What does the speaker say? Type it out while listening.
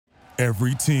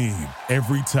Every team,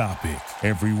 every topic,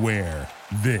 everywhere.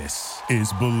 This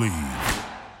is Believe.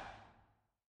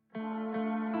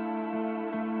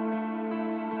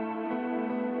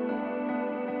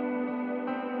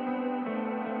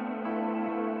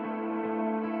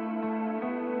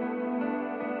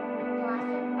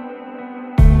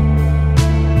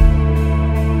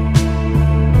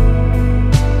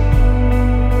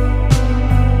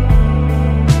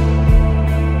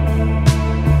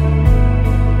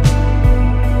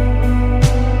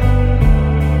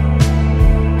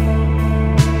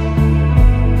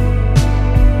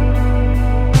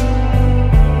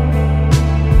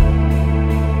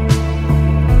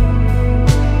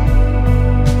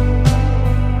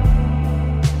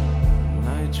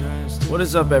 What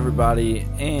is up, everybody,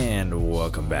 and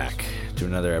welcome back to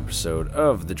another episode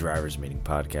of the Drivers Meeting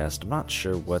Podcast. I'm not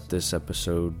sure what this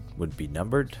episode would be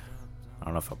numbered. I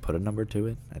don't know if I'll put a number to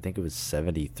it. I think it was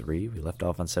 73. We left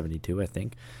off on 72, I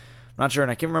think. I'm not sure,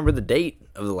 and I can't remember the date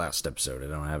of the last episode. I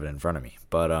don't have it in front of me.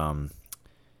 But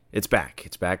it's back.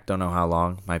 It's back. Don't know how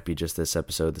long. Might be just this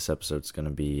episode. This episode's going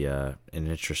to be an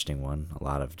interesting one. A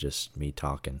lot of just me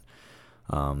talking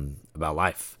about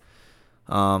life.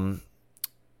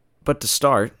 But to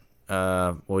start,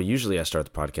 usually I start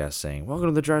the podcast saying, welcome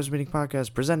to the Drivers Meeting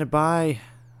Podcast, presented by,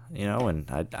 and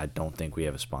I don't think we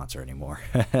have a sponsor anymore.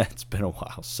 It's been a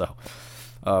while. So,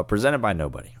 presented by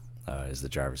nobody is the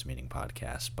Drivers Meeting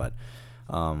Podcast. But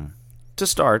to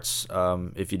start,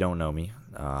 if you don't know me,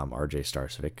 I'm RJ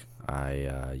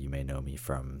Starcevic. You may know me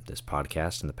from this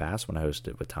podcast in the past when I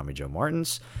hosted with Tommy Joe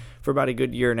Martins for about a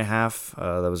good year and a half.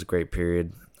 That was a great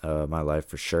period of my life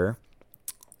for sure.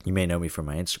 You may know me from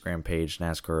my Instagram page,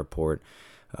 NASCAR Report.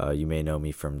 You may know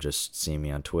me from just seeing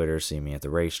me on Twitter, seeing me at the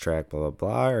racetrack, blah, blah,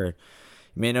 blah. Or you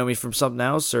may know me from something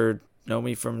else, or know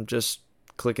me from just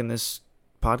clicking this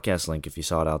podcast link if you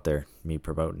saw it out there, me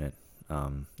promoting it,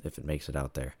 if it makes it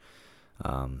out there.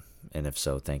 And if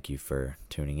so, thank you for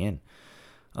tuning in.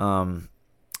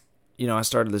 I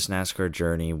started this NASCAR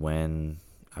journey when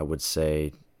I would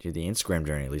say the Instagram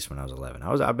journey, at least when I was 11.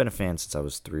 I've been a fan since I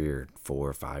was 3 or 4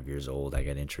 or 5 years old. I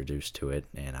got introduced to it,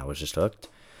 and I was just hooked.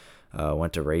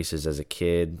 Went to races as a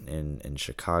kid in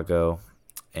Chicago,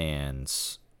 and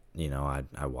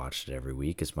I watched it every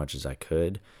week as much as I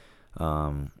could.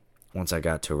 Once I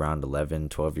got to around 11,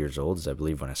 12 years old, is I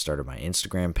believe when I started my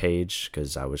Instagram page,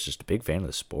 because I was just a big fan of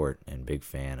the sport and big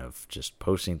fan of just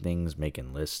posting things,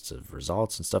 making lists of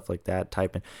results and stuff like that,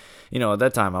 typing. At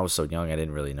that time, I was so young, I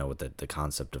didn't really know what the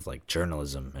concept of like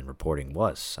journalism and reporting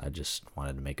was. I just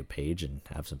wanted to make a page and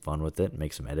have some fun with it and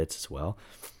make some edits as well.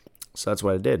 So that's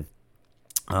what I did.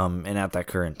 And at that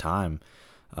current time,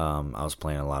 I was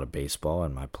playing a lot of baseball,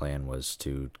 and my plan was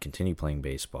to continue playing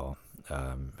baseball.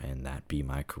 And that be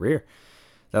my career.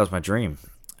 That was my dream.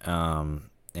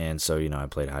 And so, I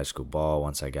played high school ball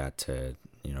once I got to,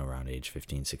 around age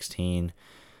 15, 16.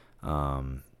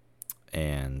 And,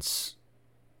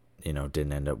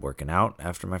 didn't end up working out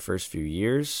after my first few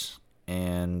years.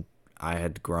 And I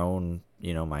had grown,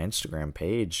 my Instagram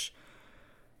page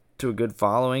to a good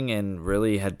following, and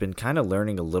really had been kind of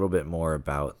learning a little bit more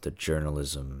about the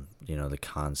journalism, the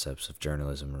concepts of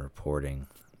journalism and reporting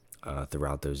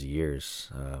throughout those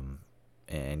years,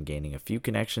 and gaining a few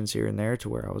connections here and there to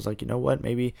where I was like,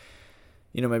 maybe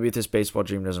if this baseball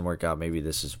dream doesn't work out, maybe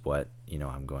this is what,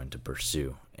 I'm going to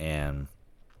pursue. And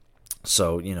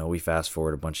so, we fast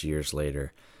forward a bunch of years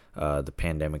later, the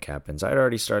pandemic happens. I'd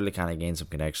already started to kind of gain some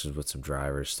connections with some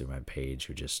drivers through my page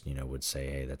who just, would say,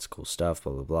 hey, that's cool stuff,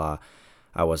 blah, blah,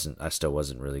 blah. I still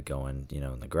wasn't really going,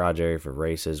 in the garage area for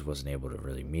races, wasn't able to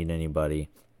really meet anybody.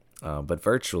 But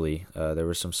virtually, there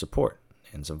was some support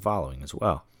and some following as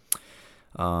well.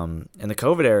 And the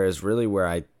COVID era is really where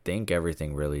I think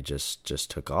everything really just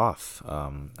took off.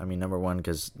 Number one,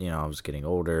 because, I was getting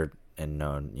older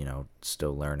and,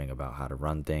 still learning about how to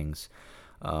run things.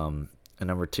 And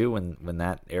number two, when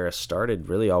that era started,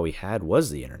 really all we had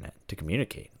was the internet to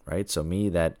communicate, right? So me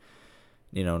that,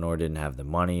 nor didn't have the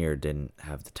money or didn't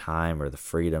have the time or the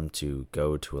freedom to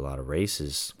go to a lot of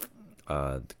races,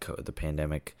 the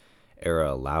pandemic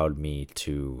era allowed me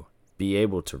to be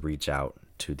able to reach out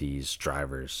to these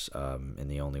drivers in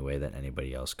the only way that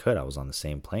anybody else could. I was on the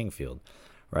same playing field,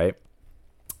 right?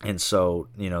 And so,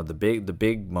 the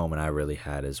big moment I really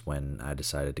had is when I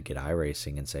decided to get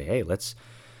iRacing and say, hey,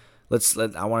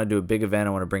 I want to do a big event.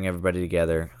 I want to bring everybody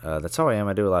together. That's how I am.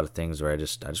 I do a lot of things where I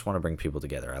just want to bring people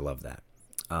together. I love that.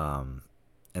 And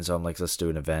so I'm like, let's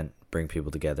do an event, bring people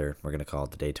together. We're going to call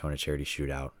it the Daytona Charity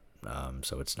Shootout.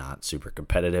 So it's not super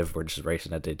competitive. We're just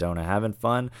racing at Daytona, having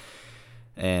fun,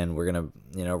 and we're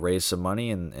gonna, raise some money,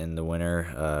 and the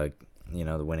winner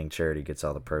the winning charity gets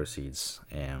all the proceeds.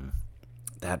 And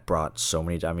that brought so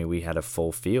many, I mean, we had a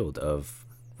full field of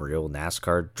real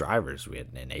NASCAR drivers.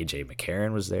 And AJ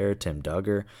McCarron was there, Tim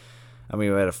Duggar. I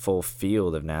mean, we had a full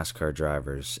field of NASCAR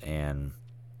drivers. And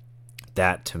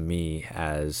that to me,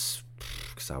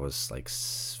 because I was like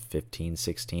 15,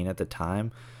 16 at the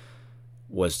time,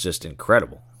 was just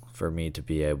incredible for me to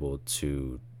be able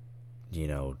to,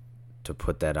 to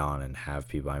put that on and have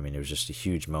people. I mean, it was just a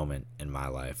huge moment in my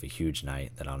life, a huge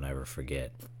night that I'll never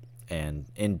forget. And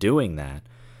in doing that,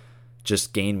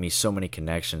 just gained me so many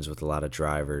connections with a lot of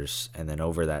drivers. And then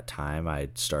over that time, I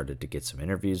started to get some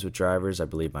interviews with drivers. I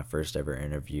believe my first ever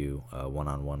interview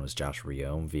one-on-one was Josh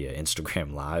Riome via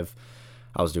Instagram Live.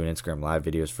 I was doing Instagram Live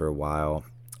videos for a while.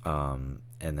 And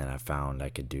then I found I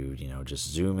could do,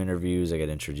 just Zoom interviews. I got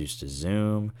introduced to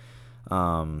Zoom.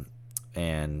 And,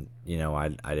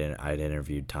 I'd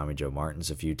interviewed Tommy Joe Martins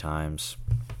a few times.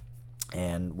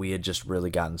 And we had just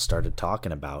really gotten started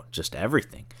talking about just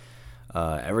everything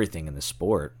in the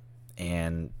sport.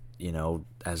 And,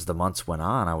 as the months went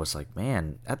on, I was like,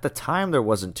 man, at the time there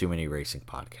wasn't too many racing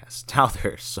podcasts. Now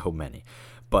there are so many.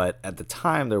 But at the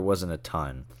time there wasn't a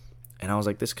ton. And I was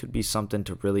like, this could be something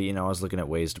to really, I was looking at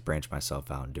ways to branch myself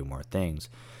out and do more things.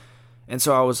 And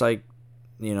so I was like,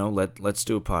 let's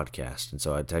do a podcast. And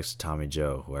so I texted Tommy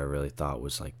Joe, who I really thought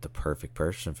was like the perfect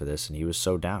person for this. And he was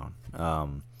so down.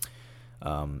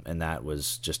 And that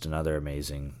was just another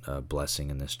amazing blessing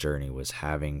in this journey, was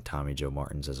having Tommy Joe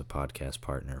Martins as a podcast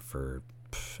partner for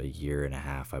a year and a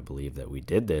half, I believe, that we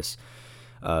did this.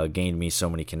 Gained me so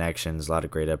many connections, a lot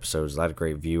of great episodes, a lot of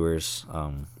great viewers.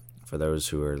 For those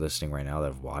who are listening right now that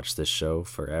have watched this show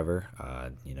forever,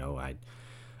 I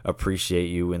appreciate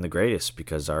you in the greatest,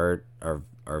 because our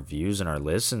views and our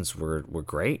listens were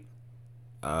great.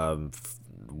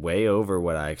 Way over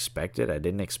what I expected. I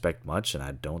didn't expect much, and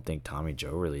I don't think Tommy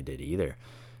Joe really did either.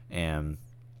 And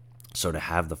so to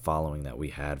have the following that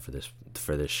we had for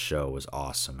this show was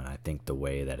awesome. And I think the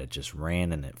way that it just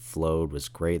ran and it flowed was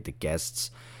great. The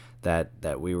guests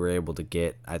that we were able to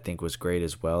get, I think, was great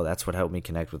as well. That's what helped me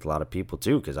connect with a lot of people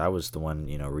too, because I was the one,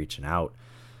 reaching out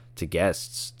to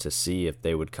guests to see if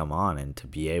they would come on, and to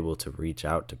be able to reach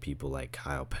out to people like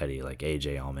Kyle Petty, like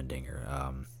AJ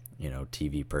Allmendinger,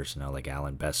 TV personnel like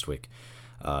Alan Bestwick,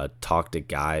 talk to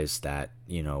guys that,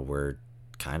 were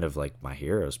kind of like my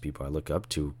heroes, people I look up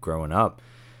to growing up,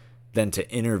 then to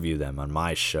interview them on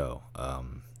my show.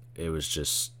 It was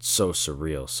just so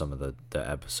surreal, some of the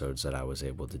episodes that I was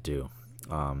able to do.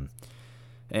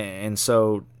 And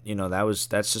so,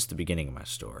 that's just the beginning of my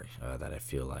story, that I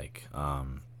feel like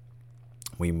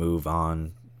we move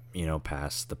on,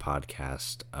 past the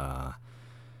podcast,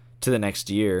 to the next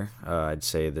year. I'd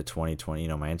say the 2020,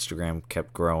 my Instagram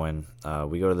kept growing.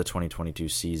 We go to the 2022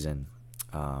 season,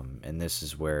 and this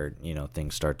is where,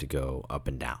 things start to go up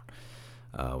and down,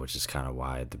 which is kind of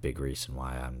why, the big reason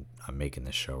why I'm making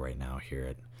this show right now here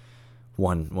at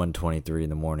 1:23 in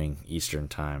the morning Eastern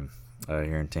time,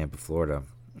 here in Tampa, Florida,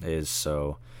 is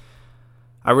so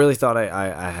I really thought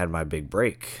I had my big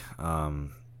break.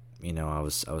 I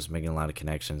was making a lot of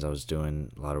connections. I was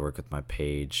doing a lot of work with my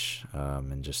page,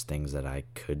 and just things that I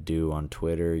could do on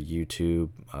Twitter, YouTube,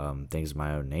 things of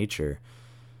my own nature.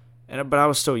 But I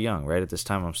was still young, right? At this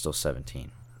time, I'm still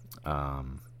 17.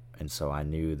 And so I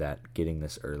knew that getting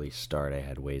this early start, I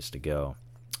had ways to go.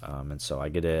 And so I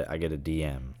get a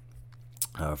DM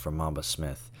from Mamba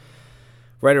Smith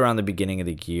right around the beginning of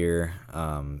the year,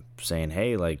 saying,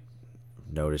 hey,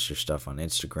 notice your stuff on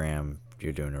Instagram.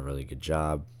 You're doing a really good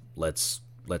job. Let's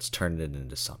turn it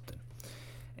into something.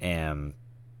 And,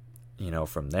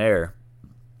 from there,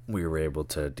 we were able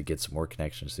to get some more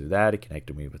connections through that. He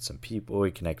connected me with some people.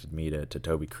 He connected me to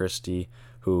Toby Christie,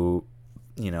 who,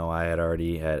 I had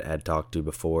already had talked to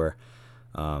before.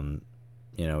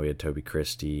 We had Toby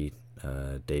Christie,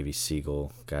 Davey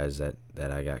Siegel, guys that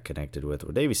I got connected with.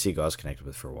 Well, Davey Siegel I was connected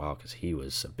with for a while because he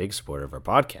was a big supporter of our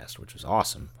podcast, which was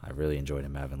awesome. I really enjoyed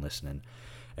him having listening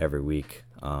every week.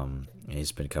 And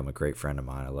he's become a great friend of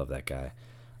mine. I love that guy.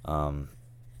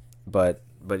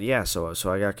 But yeah, so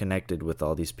I got connected with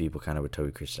all these people, kind of with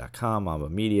TobyChris.com, Mamba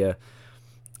Media,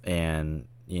 and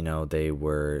they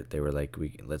were like,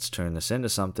 let's turn this into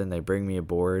something. They bring me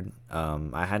aboard.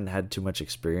 I hadn't had too much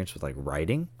experience with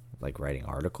writing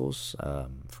articles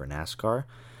for NASCAR,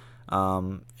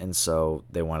 and so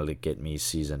they wanted to get me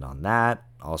seasoned on that.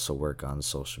 Also work on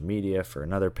social media for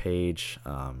another page,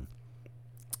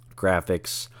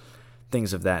 graphics,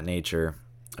 things of that nature,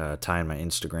 tying my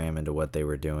Instagram into what they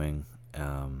were doing.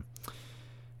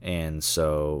 And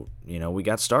so, we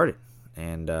got started,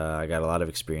 and I got a lot of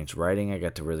experience writing. I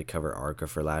got to really cover ARCA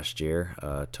for last year.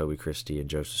 Toby Christie and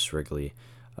Joseph Srigley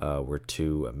were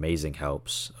two amazing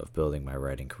helps of building my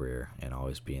writing career and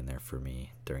always being there for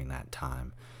me during that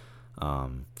time.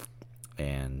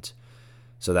 And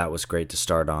so that was great to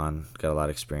start on. Got a lot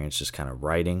of experience just kind of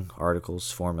writing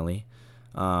articles formally.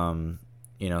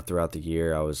 Throughout the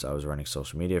year, I was running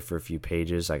social media for a few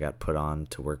pages. I got put on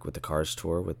to work with the Cars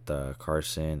Tour with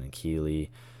Carson and Keely,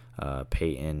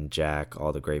 Peyton, Jack,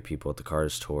 all the great people at the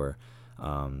Cars Tour,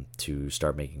 to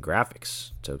start making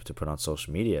graphics to put on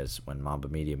social media. When Mamba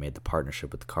Media made the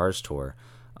partnership with the Cars Tour,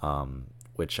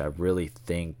 which I really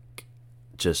think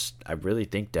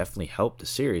definitely helped the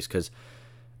series, because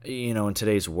in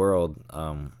today's world,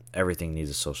 everything needs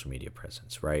a social media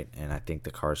presence, right? And I think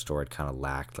the Cars Tour had kind of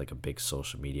lacked like a big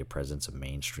social media presence, a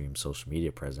mainstream social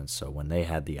media presence. So when they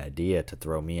had the idea to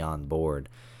throw me on board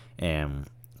and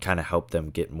kind of help them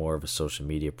get more of a social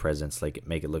media presence, like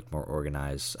make it look more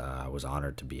organized, I was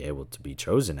honored to be able to be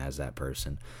chosen as that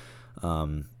person,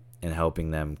 and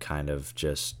helping them kind of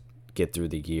just get through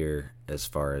the year as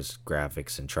far as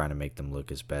graphics and trying to make them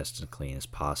look as best and clean as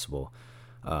possible.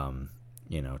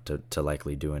 To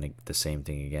likely doing the same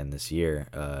thing again this year.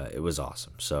 It was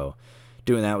awesome. So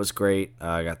doing that was great.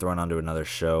 I got thrown onto another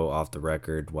show off the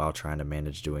record while trying to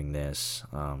manage doing this.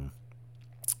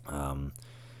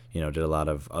 Did a lot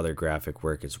of other graphic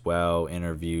work as well,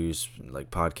 interviews,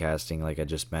 like podcasting, like I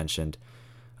just mentioned,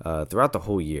 throughout the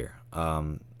whole year.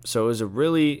 So it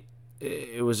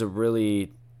was a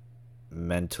really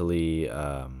mentally,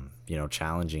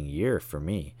 challenging year for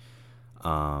me.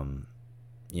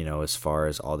 As far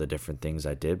as all the different things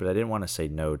I did, but I didn't want to say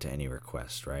no to any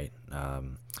request, right?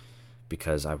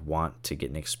 Because I want to get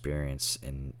an experience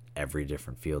in every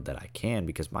different field that I can,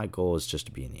 because my goal is just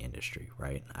to be in the industry,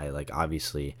 right?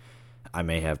 Obviously, I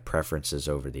may have preferences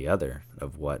over the other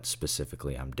of what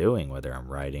specifically I'm doing, whether I'm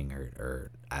writing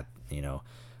or at,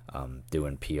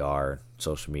 doing PR,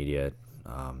 social media,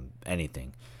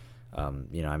 anything.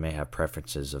 I may have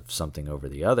preferences of something over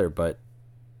the other, but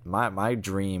my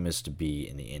dream is to be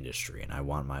in the industry, and I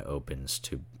want my opens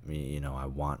to, I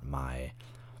want my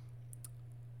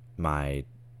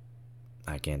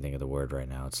I can't think of the word right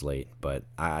now, it's late, but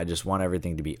I just want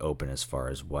everything to be open as far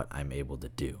as what I'm able to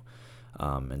do.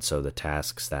 And so the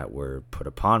tasks that were put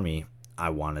upon me, I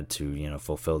wanted to,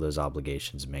 fulfill those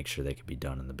obligations and make sure they could be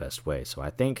done in the best way. So I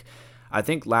think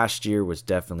last year was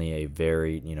definitely a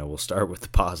very, we'll start with the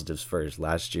positives first.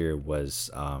 Last year was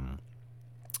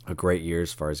a great year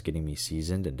as far as getting me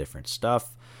seasoned in different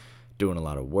stuff, doing a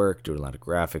lot of work, doing a lot of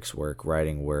graphics work,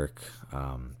 writing work,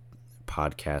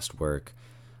 podcast work,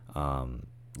 a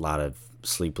lot of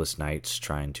sleepless nights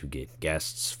trying to get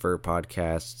guests for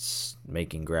podcasts,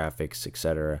 making graphics,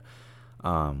 etc.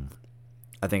 I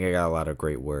think I got a lot of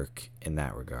great work in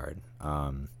that regard.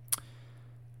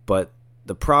 But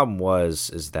the problem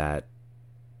is that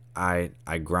I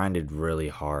grinded really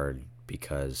hard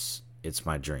because it's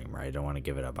my dream, right? I don't want to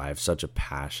give it up. I have such a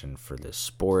passion for this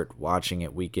sport, watching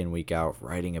it week in, week out,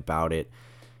 writing about it.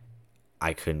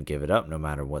 I couldn't give it up no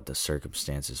matter what the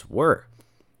circumstances were.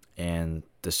 And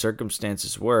the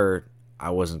circumstances were, I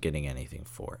wasn't getting anything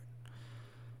for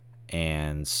it.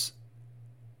 And,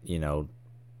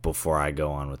 before I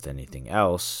go on with anything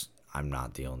else, I'm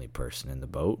not the only person in the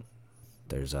boat.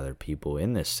 There's other people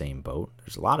in this same boat.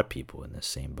 There's a lot of people in this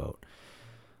same boat.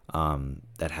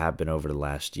 That have been over the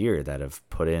last year that have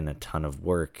put in a ton of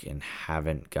work and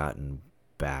haven't gotten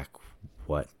back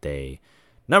what they,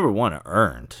 number one,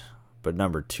 earned, but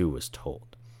number two, was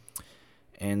told.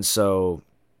 And so,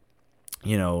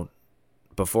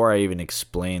 before I even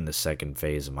explain the second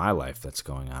phase of my life that's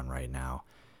going on right now,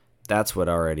 that's what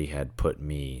already had put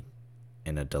me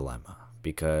in a dilemma,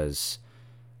 because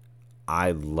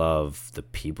I love the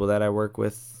people that I work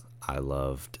with. I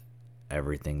loved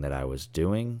everything that I was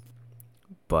doing,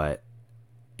 but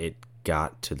it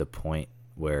got to the point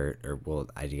where,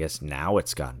 I guess now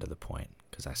it's gotten to the point,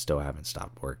 because I still haven't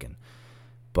stopped working,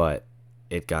 but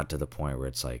it got to the point where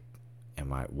it's like,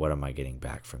 what am I getting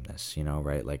back from this?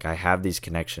 Right? Like, I have these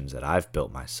connections that I've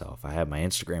built myself. I have my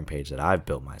Instagram page that I've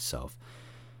built myself.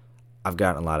 I've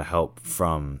gotten a lot of help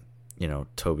from,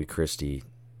 Toby Christie,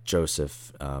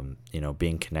 Joseph,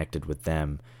 being connected with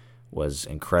them was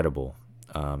incredible.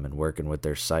 And working with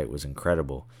their site was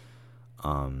incredible.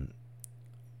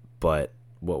 But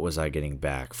what was I getting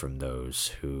back from those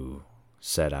who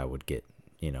said I would get,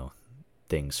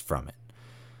 things from it?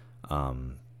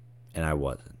 And I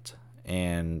wasn't.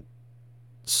 And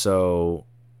so,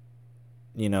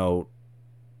 on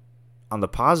the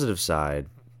positive side,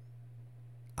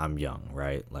 I'm young,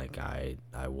 right? Like I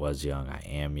was young, I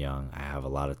am young. I have a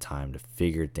lot of time to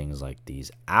figure things like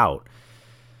these out.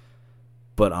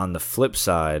 But on the flip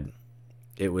side,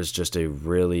 it was just a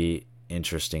really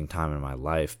interesting time in my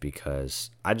life because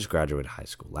I just graduated high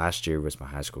school. Last year was my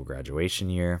high school graduation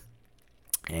year.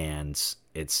 And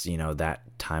it's,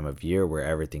 that time of year where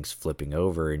everything's flipping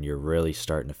over and you're really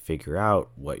starting to figure out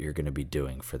what you're going to be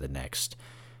doing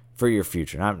for your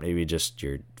future. Not maybe just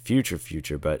your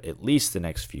future, but at least the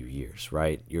next few years,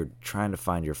 right? You're trying to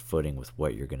find your footing with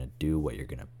what you're going to do, what you're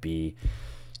going to be.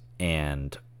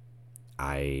 And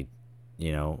I,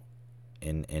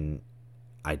 and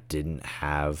I didn't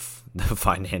have the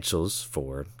financials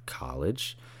for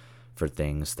college, for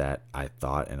things that I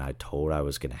thought and I told I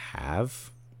was going to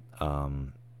have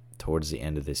towards the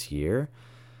end of this year.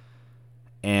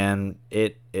 And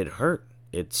it hurt.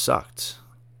 It sucked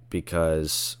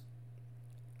because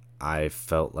I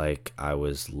felt like I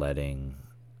was letting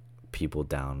people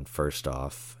down, first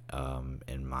off,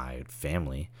 in my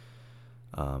family,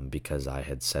 because I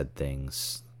had said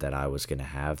things that I was going to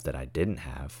have that I didn't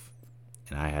have.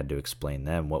 And I had to explain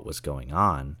them what was going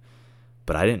on,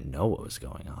 but I didn't know what was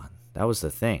going on. That was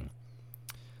the thing.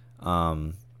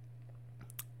 And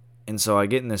so I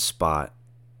get in this spot,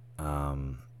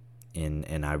 and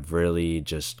I've really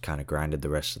just kind of grinded the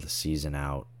rest of the season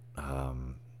out,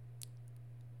 and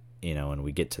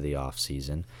we get to the off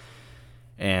season,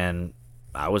 and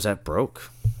I was at broke.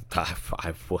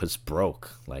 I was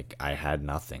broke. Like, I had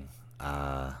nothing.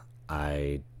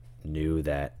 I knew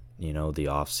that, the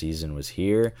off season was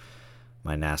here.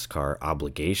 My NASCAR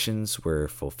obligations were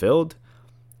fulfilled.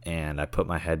 And I put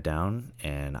my head down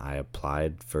and I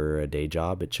applied for a day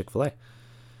job at Chick-fil-A,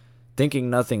 thinking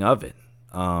nothing of it.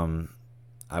 I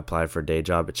applied for a day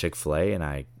job at Chick-fil-A, and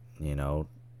I,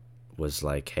 was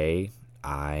like, hey,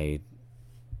 I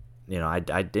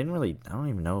didn't really, I don't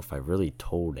even know if I really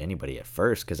told anybody at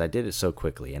first because I did it so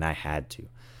quickly and I had to.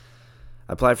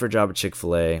 I applied for a job at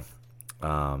Chick-fil-A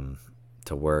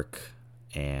to work,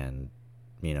 and,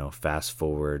 fast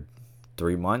forward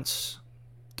 3 months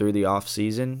through the off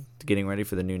season, getting ready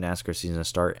for the new NASCAR season to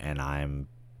start, and I'm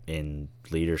in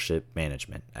leadership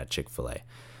management at Chick-fil-A.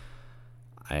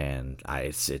 And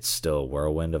it's still a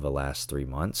whirlwind of the last 3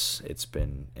 months. It's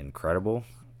been incredible.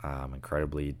 I'm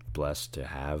incredibly blessed to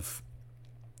have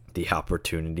the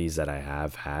opportunities that I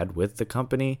have had with the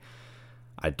company.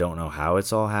 I don't know how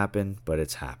it's all happened, but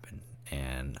it's happened.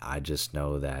 And I just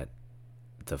know that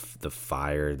the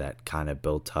fire that kind of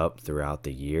built up throughout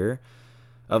the year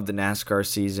of the NASCAR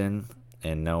season,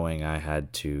 and knowing I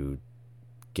had to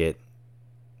get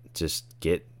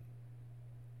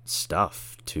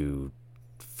stuff to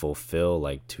fulfill,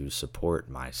 like to support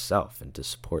myself and to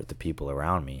support the people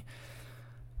around me,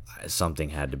 something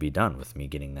had to be done with me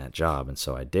getting that job. And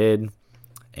so I did,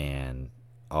 and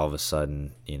all of a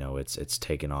sudden, it's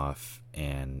taken off,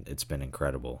 and it's been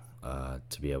incredible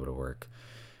to be able to work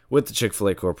with the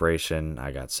Chick-fil-A Corporation.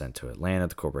 I got sent to Atlanta,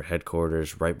 the corporate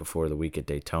headquarters, right before the week at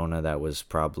Daytona. That was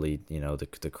probably,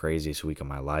 the craziest week of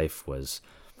my life was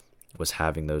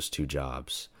having those two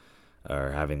jobs,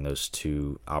 or having those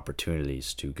two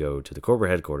opportunities to go to the corporate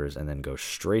headquarters and then go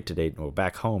straight to Daytona, or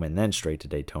back home and then straight to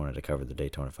Daytona to cover the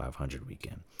Daytona 500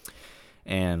 weekend.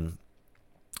 And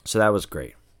so that was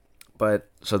great. But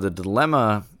so the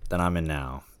dilemma that I'm in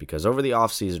now, because over the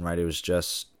off season, right, I was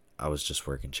just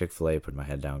working Chick-fil-A, putting my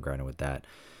head down, grinding with that.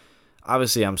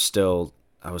 Obviously, I was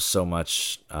so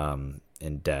much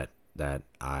in debt that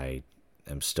I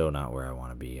am still not where I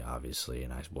want to be, obviously,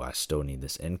 and I still need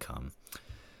this income.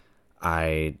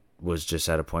 I was just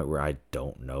at a point where I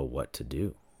don't know what to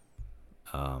do.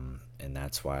 And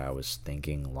that's why I was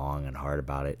thinking long and hard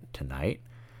about it tonight.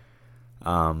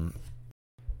 And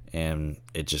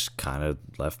it just kind of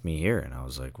left me here, and I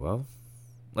was like, well,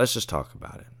 let's just talk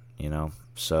about it.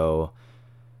 So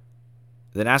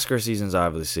the NASCAR season's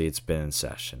obviously, it's been in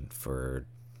session we're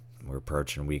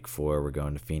approaching week 4. We're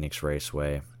going to Phoenix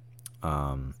Raceway.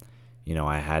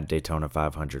 I had Daytona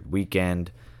 500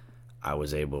 weekend. I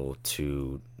was able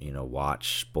to,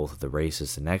 watch both of the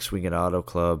races the next week at Auto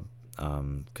Club,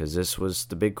 because this was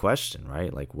the big question,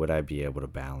 right? Like, would I be able to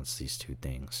balance these two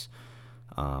things?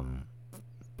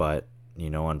 But,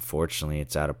 unfortunately,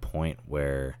 it's at a point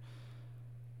where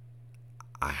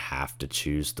I have to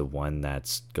choose the one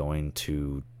that's going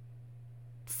to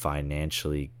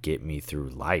financially get me through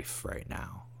life right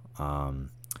now.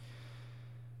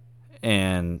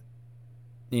 And,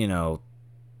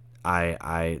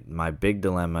 my big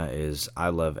dilemma is I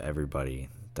love everybody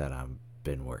that I've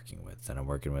been working with, that I'm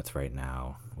working with right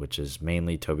now, which is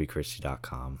mainly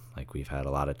TobyChristie.com. Like, we've had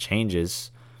a lot of changes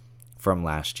from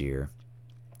last year.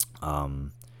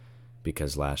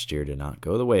 because last year did not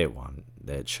go the way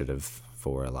it should have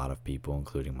for a lot of people,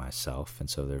 including myself. And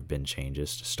so there have been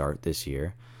changes to start this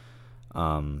year.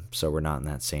 So we're not in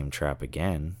that same trap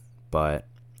again. But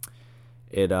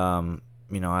it,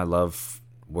 I love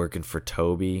working for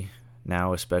Toby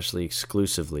now, especially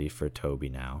exclusively for Toby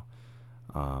now.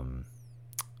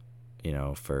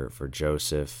 For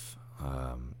Joseph,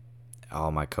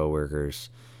 all my coworkers.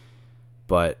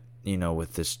 But,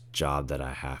 with this job that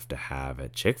I have to have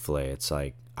at Chick-fil-A, it's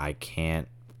like I can't,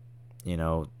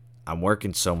 I'm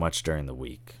working so much during the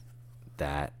week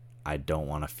that I don't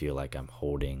want to feel like I'm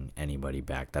holding anybody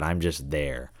back, that I'm just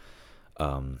there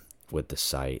with the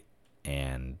site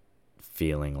and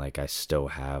feeling like I still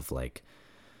have like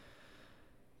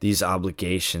these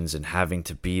obligations and having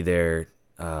to be there,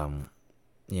 when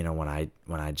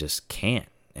I just can't.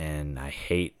 And I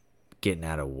hate getting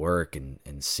out of work and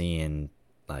seeing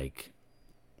like,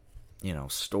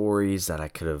 stories that I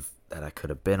could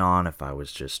have been on if I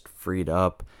was just freed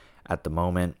up at the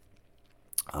moment.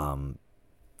 And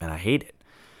I hate it.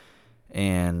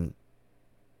 And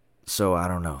so I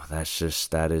don't know.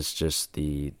 That is just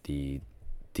the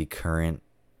current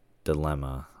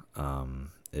dilemma.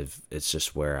 If it's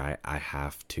just where I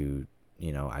have to,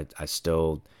 I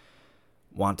still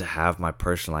want to have my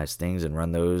personalized things and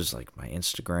run those, like my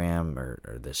Instagram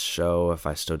or this show, if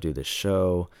I still do this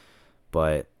show.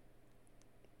 But,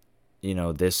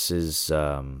 this is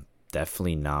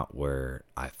definitely not where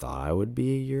I thought I would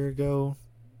be a year ago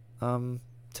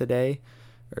today,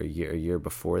 or a year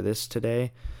before this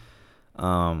today,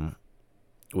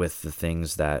 with the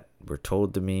things that were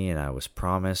told to me and I was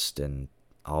promised, and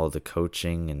all the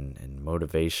coaching and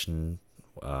motivation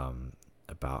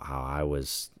about how I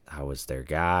was their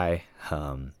guy,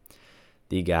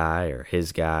 the guy or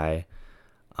his guy,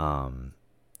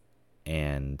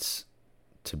 and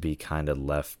to be kind of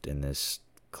left in this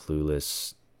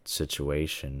clueless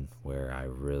situation where I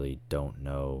really don't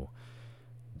know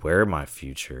where my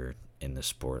future in the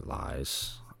sport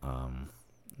lies. I'm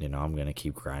going to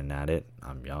keep grinding at it.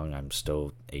 I'm young. I'm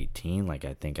still 18. Like,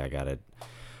 I think I got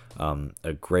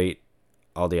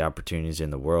all the opportunities in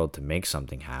the world to make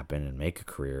something happen and make a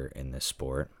career in this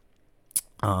sport.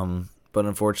 But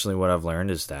unfortunately, what I've learned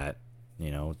is that,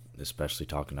 especially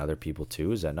talking to other people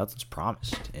too, is that nothing's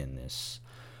promised in this,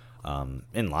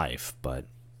 in life, but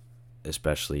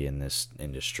especially in this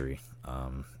industry.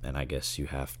 And I guess you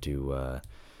have to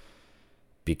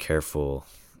be careful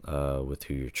with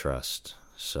who you trust.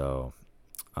 So,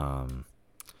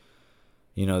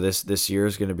 this year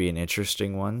is going to be an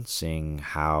interesting one, seeing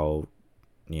how,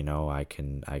 I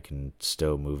can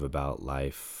still move about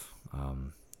life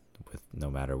with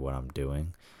no matter what I'm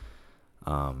doing.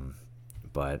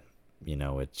 But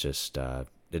it just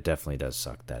it definitely does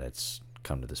suck that it's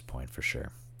come to this point, for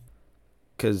sure.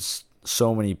 Because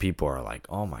so many people are like,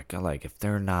 oh my God, like if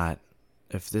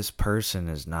this person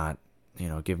is not,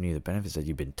 giving you the benefits that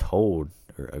you've been told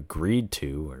or agreed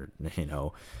to, or,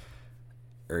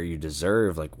 or you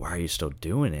deserve, like, why are you still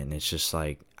doing it? And it's just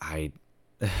like, I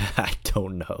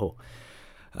don't know.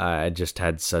 I just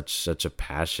had such a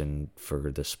passion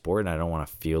for the sport, and I don't want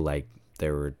to feel like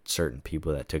there were certain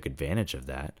people that took advantage of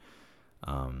that.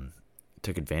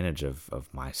 Took advantage of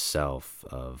myself,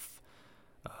 of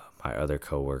my other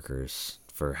coworkers,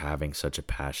 for having such a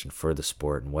passion for the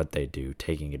sport and what they do,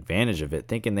 taking advantage of it,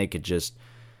 thinking they could just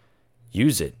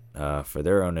use it for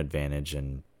their own advantage.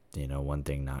 And, one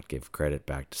thing, not give credit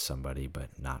back to somebody, but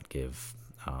not give,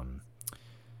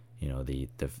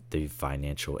 the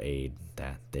financial aid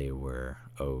that they were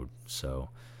owed. So,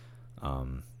 I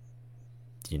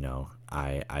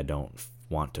don't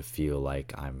want to feel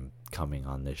like I'm coming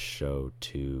on this show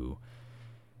to,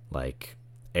 like,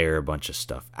 air a bunch of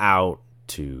stuff out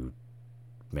to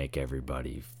make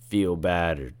everybody feel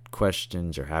bad or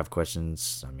have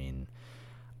questions. I mean,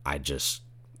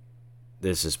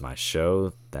 this is my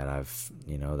show that I've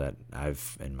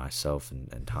and myself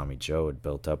and Tommy Joe had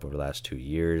built up over the last 2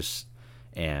 years.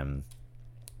 And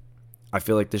I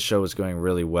feel like this show was going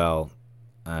really well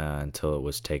until it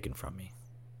was taken from me.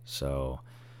 So,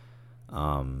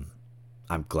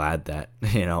 I'm glad that,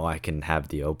 I can have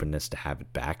the openness to have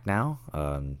it back now.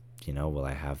 Will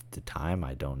I have the time?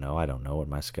 I don't know. I don't know what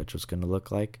my schedule's going to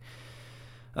look like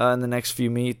in the next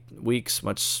few weeks,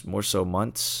 much more so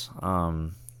months.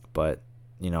 But,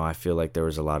 I feel like there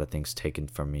was a lot of things taken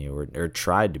from me or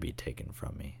tried to be taken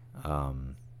from me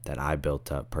that I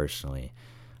built up personally,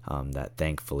 that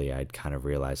thankfully I'd kind of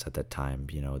realized at that time,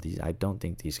 I don't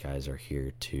think these guys are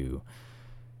here to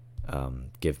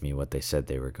give me what they said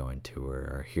they were going to, or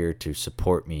are here to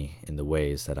support me in the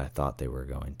ways that I thought they were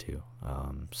going to.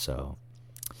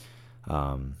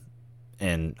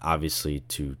 And obviously,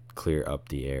 to clear up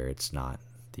the air, it's not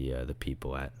the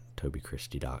people at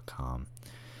TobyChristie.com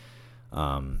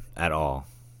at all.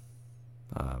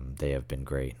 They have been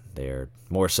great. They are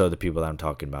more so the people that I'm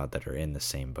talking about that are in the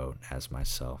same boat as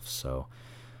myself. So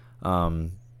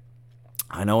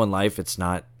I know in life it's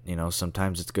not,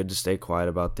 sometimes it's good to stay quiet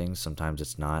about things. Sometimes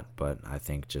it's not. But I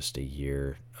think just a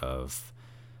year of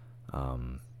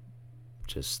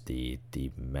just the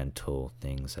mental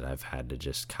things that I've had to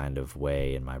just kind of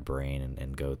weigh in my brain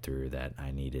and go through, that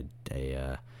I needed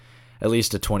at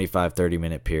least a 25-30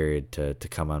 minute period to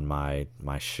come on my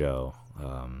show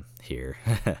here,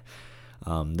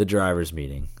 the drivers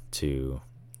meeting, to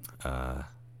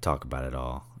talk about it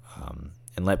all,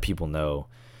 and let people know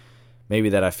maybe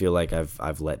that I feel like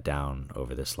I've let down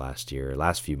over this last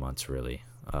few months, really.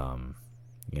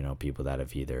 People that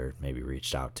have either maybe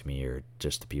reached out to me, or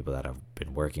just the people that I've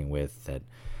been working with, that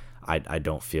I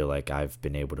don't feel like I've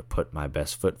been able to put my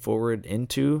best foot forward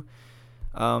into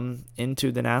the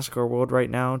NASCAR world right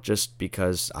now, just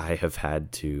because I have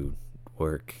had to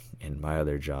work in my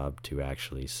other job to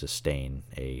actually sustain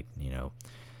a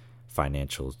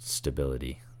financial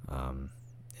stability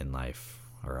in life,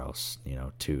 or else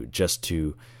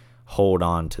to hold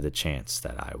on to the chance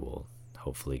that I will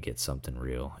hopefully get something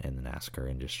real in the NASCAR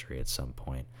industry at some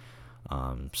point.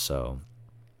 So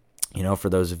for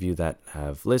those of you that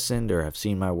have listened or have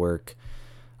seen my work,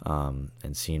 and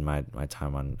seen my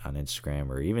time on Instagram,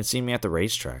 or even seen me at the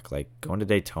racetrack, like going to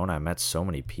Daytona, I met so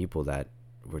many people that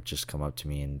would just come up to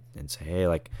me and say, hey,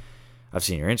 like, I've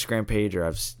seen your Instagram page, or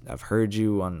I've heard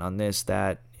you on this,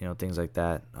 that, things like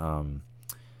that. And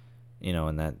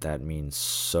that means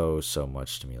so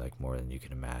much to me, like more than you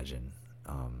can imagine.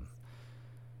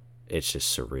 It's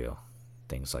just surreal,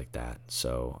 things like that.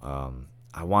 So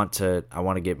I want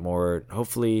to get more,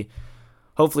 hopefully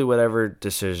whatever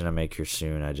decision I make here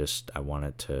soon, I want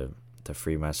it to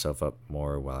free myself up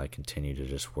more while I continue to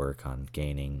just work on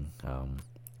gaining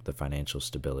the financial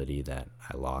stability that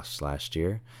I lost last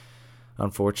year,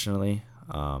 unfortunately.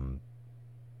 And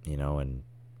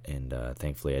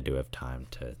thankfully I do have time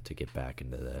to get back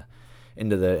into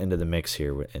the mix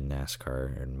here in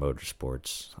NASCAR and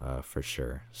motorsports, for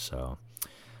sure. So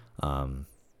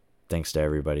thanks to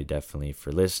everybody definitely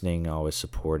for listening, always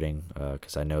supporting,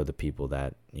 because I know the people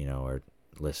that are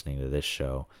listening to this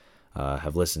show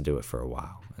have listened to it for a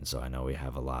while, and so I know we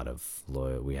had a lot of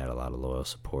loyal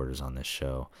supporters on this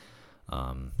show,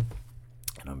 and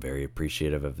I'm very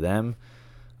appreciative of them.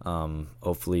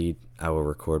 Hopefully I will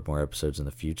record more episodes in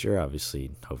the future,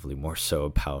 hopefully more so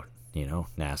about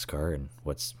NASCAR and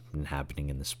what's been happening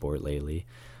in the sport lately,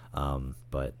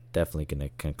 but definitely going to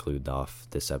conclude off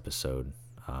this episode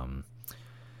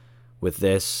with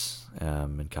this,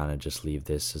 and kind of just leave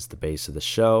this as the base of the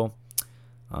show.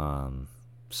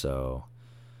 So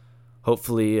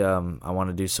hopefully I want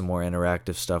to do some more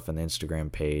interactive stuff on the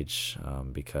Instagram page,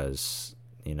 because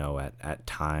at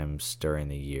times during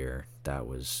the year, that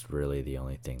was really the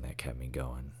only thing that kept me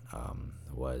going,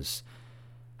 was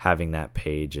having that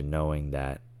page and knowing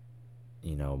that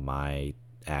my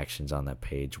actions on that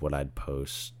page, what I'd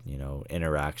post,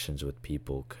 interactions with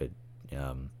people could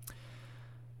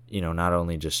not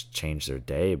only just change their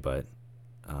day, but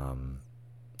a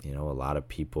lot of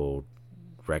people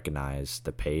recognize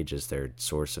the page as their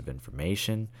source of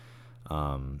information,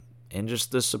 and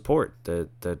just the support,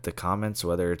 the comments,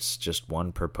 whether it's just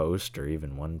one per post or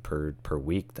even one per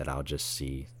week that I'll just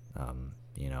see,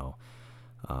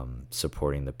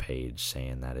 supporting the page,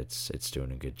 saying that it's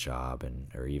doing a good job,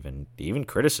 or even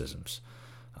criticisms.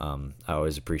 I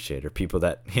always appreciate, or people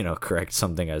that correct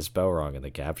something I spell wrong in the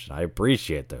caption. I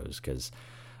appreciate those, because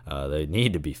they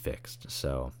need to be fixed.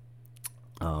 So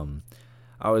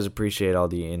I always appreciate all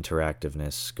the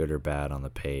interactiveness, good or bad, on the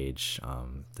page,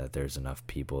 that there's enough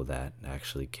people that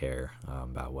actually care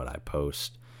about what I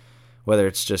post, whether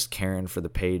it's just caring for the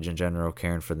page in general,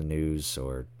 caring for the news,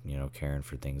 or caring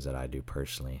for things that I do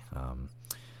personally.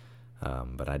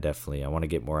 But I want to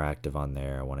get more active on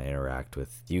there. I want to interact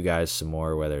with you guys some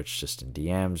more, whether it's just in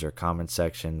DMs or comment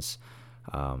sections.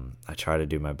 I try to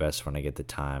do my best when I get the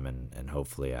time, and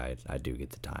hopefully I do get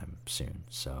the time soon.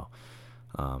 So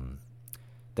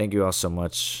thank you all so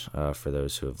much for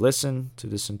those who have listened to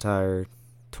this entire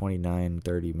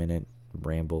 30 minute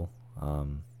ramble.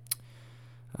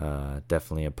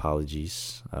 Definitely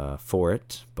apologies for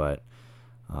it, but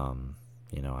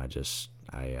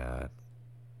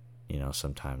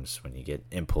sometimes when you get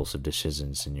impulsive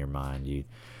decisions in your mind,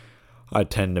 I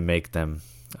tend to make them,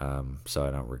 so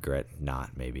I don't regret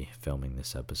not maybe filming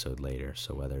this episode later.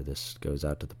 So whether this goes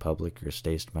out to the public or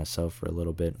stays to myself for a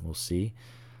little bit, we'll see.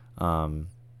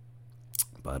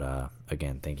 But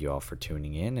again, thank you all for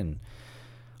tuning in, and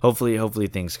hopefully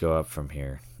things go up from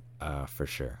here, for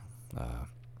sure.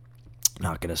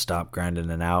 Not gonna stop grinding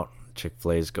it out.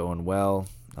 Chick-fil-A's going well.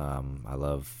 I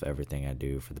love everything I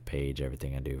do for the page,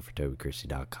 everything I do for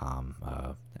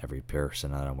TobyChristie.com, every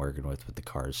person that I'm working with the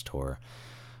Cars Tour.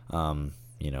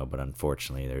 But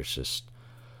unfortunately there's just,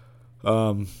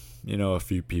 a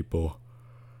few people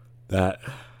that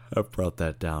have brought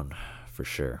that down for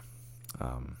sure.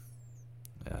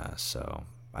 So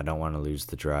I don't want to lose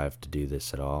the drive to do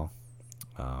this at all.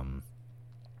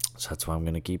 So that's why I'm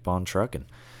going to keep on trucking.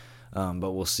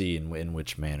 But we'll see in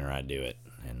which manner I do it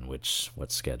and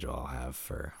what schedule I'll have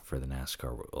for the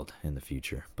NASCAR world in the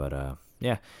future. But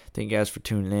thank you guys for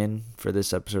tuning in for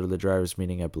this episode of the Drivers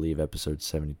Meeting. I believe episode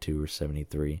 72 or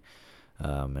 73,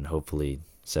 and hopefully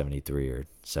 73 or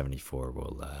 74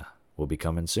 will be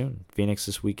coming soon. Phoenix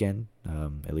this weekend,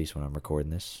 at least when I'm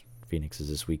recording this. Phoenix is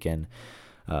this weekend.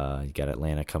 You got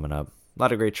Atlanta coming up. A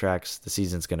lot of great tracks. The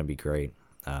season's going to be great,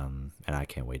 and I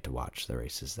can't wait to watch the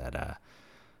races that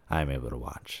I'm able to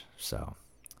watch. So,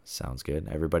 sounds good.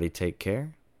 Everybody take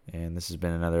care, and this has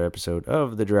been another episode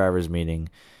of the Drivers Meeting,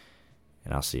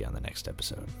 and I'll see you on the next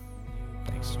episode.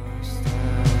 Thanks.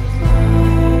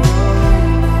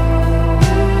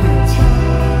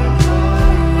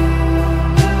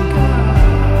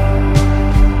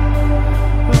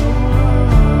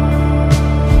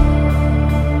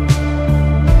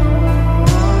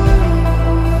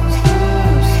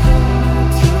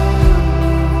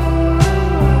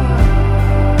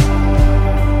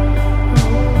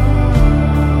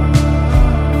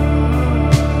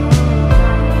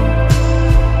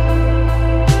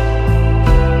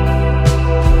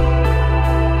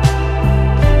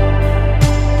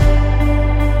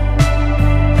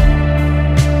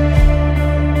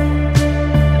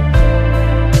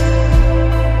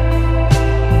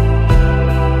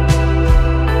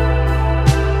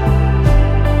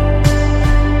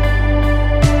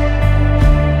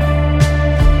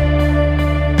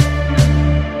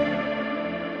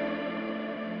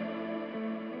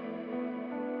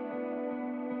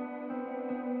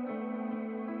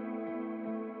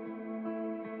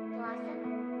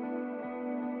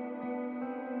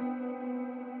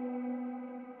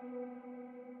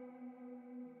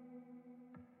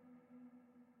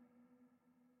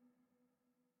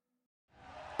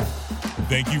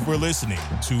 Thank you for listening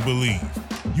to Believe.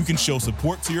 You can show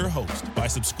support to your host by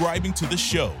subscribing to the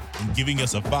show and giving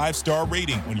us a 5-star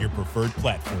rating on your preferred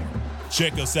platform.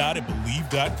 Check us out at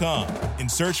Believe.com and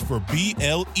search for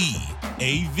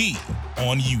BLEAV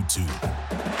on YouTube.